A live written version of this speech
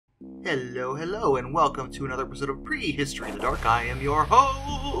Hello, and welcome to another episode of Prehistory in the Dark. I am your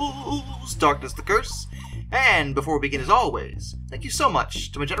host, Darkness the Curse. And before we begin, as always, thank you so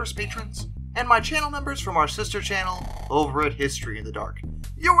much to my generous patrons and my channel members from our sister channel over at History in the Dark.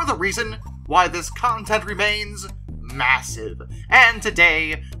 You're the reason why this content remains massive. And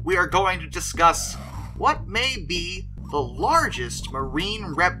today, we are going to discuss what may be the largest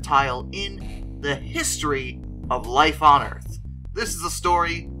marine reptile in the history of life on Earth. This is the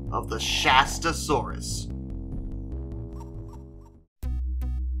story of the Shastasaurus.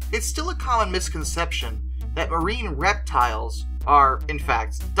 It's still a common misconception that marine reptiles are, in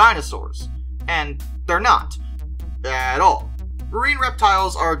fact, dinosaurs. And they're not. At all. Marine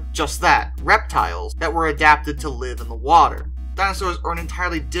reptiles are just that, reptiles that were adapted to live in the water. Dinosaurs are an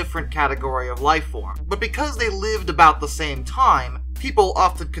entirely different category of life form. But because they lived about the same time, people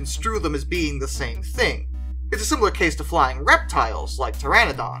often construe them as being the same thing. It's a similar case to flying reptiles, like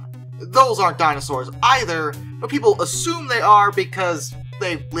Pteranodon. Those aren't dinosaurs either, but people assume they are because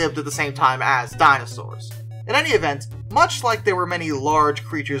they lived at the same time as dinosaurs. In any event, much like there were many large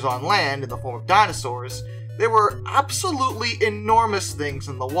creatures on land in the form of dinosaurs, there were absolutely enormous things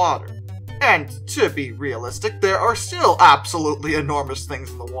in the water. And to be realistic, there are still absolutely enormous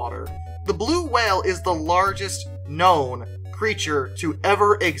things in the water. The blue whale is the largest known creature to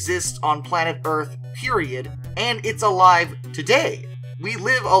ever exist on planet Earth, period, and it's alive today. We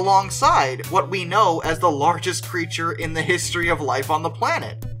live alongside what we know as the largest creature in the history of life on the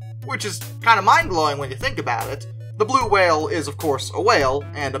planet, which is kind of mind-blowing when you think about it. The blue whale is, of course, a whale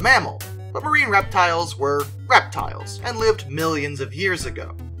and a mammal, but marine reptiles were reptiles and lived millions of years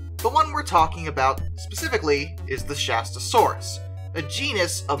ago. The one we're talking about specifically is the Shastasaurus, a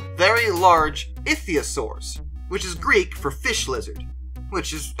genus of very large Ichthyosaurs, which is Greek for fish lizard,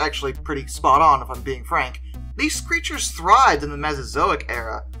 which is actually pretty spot on if I'm being frank. These creatures thrived in the Mesozoic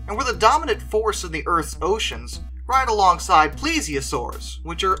era and were the dominant force in the Earth's oceans, right alongside plesiosaurs,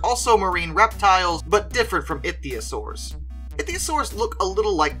 which are also marine reptiles but different from ichthyosaurs. Ichthyosaurs look a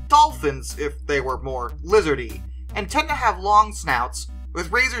little like dolphins if they were more lizardy, and tend to have long snouts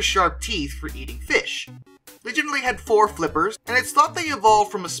with razor-sharp teeth for eating fish. They generally had 4 flippers, and it's thought they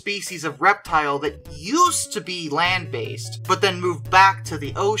evolved from a species of reptile that used to be land-based, but then moved back to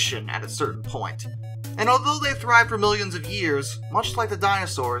the ocean at a certain point. And although they thrived for millions of years, much like the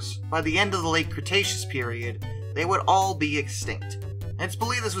dinosaurs, by the end of the late Cretaceous period, they would all be extinct. And it's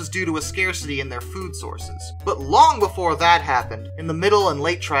believed this was due to a scarcity in their food sources. But long before that happened, in the middle and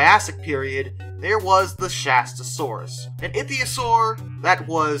late Triassic period, there was the Shastasaurus, an ichthyosaur that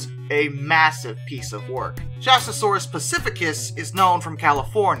was a massive piece of work. Shastasaurus pacificus is known from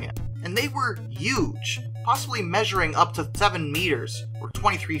California, and they were huge, possibly measuring up to 7 meters, or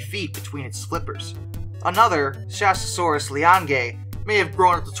 23 feet between its flippers. Another, Shastasaurus sikanniensis, may have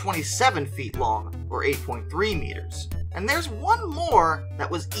grown up to 27 feet long, or 8.3 meters. And there's one more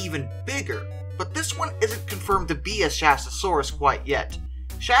that was even bigger, but this one isn't confirmed to be a Shastasaurus quite yet.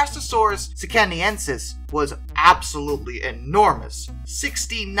 Shastasaurus sikanniensis was absolutely enormous,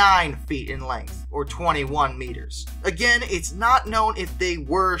 69 feet in length, or 21 meters. Again, it's not known if they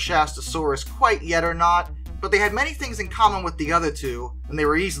were Shastasaurus quite yet or not, but they had many things in common with the other two, and they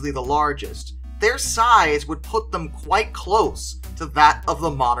were easily the largest. Their size would put them quite close to that of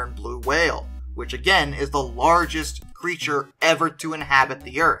the modern blue whale, which again is the largest creature ever to inhabit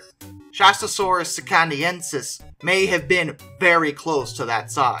the Earth. Shastasaurus sikanniensis may have been very close to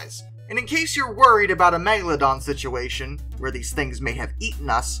that size. And in case you're worried about a megalodon situation, where these things may have eaten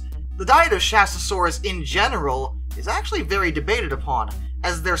us, the diet of Shastasaurus in general is actually very debated upon,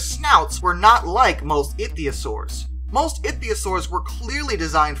 as their snouts were not like most ichthyosaurs. Most ichthyosaurs were clearly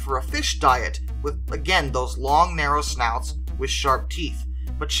designed for a fish diet, with, again, those long, narrow snouts with sharp teeth.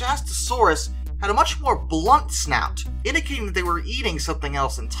 But Shastasaurus had a much more blunt snout, indicating that they were eating something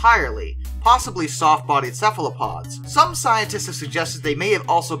else entirely, possibly soft-bodied cephalopods. Some scientists have suggested they may have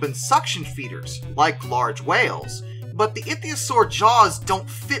also been suction feeders, like large whales, but the ichthyosaur jaws don't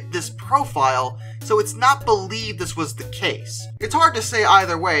fit this profile, so it's not believed this was the case. It's hard to say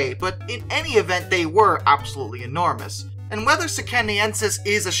either way, but in any event they were absolutely enormous. And whether sikanniensis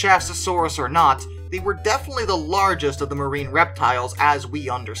is a Shastasaurus or not, they were definitely the largest of the marine reptiles as we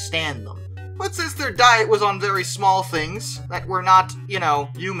understand them. But since their diet was on very small things that were not,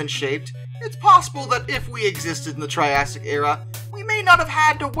 human-shaped, it's possible that if we existed in the Triassic era, we may not have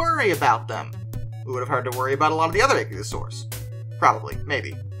had to worry about them. We would have had to worry about a lot of the other ichthyosaurs. Probably,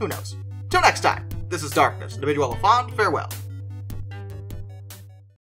 maybe, who knows. Till next time, this is Darkness, and bid you all a fond farewell.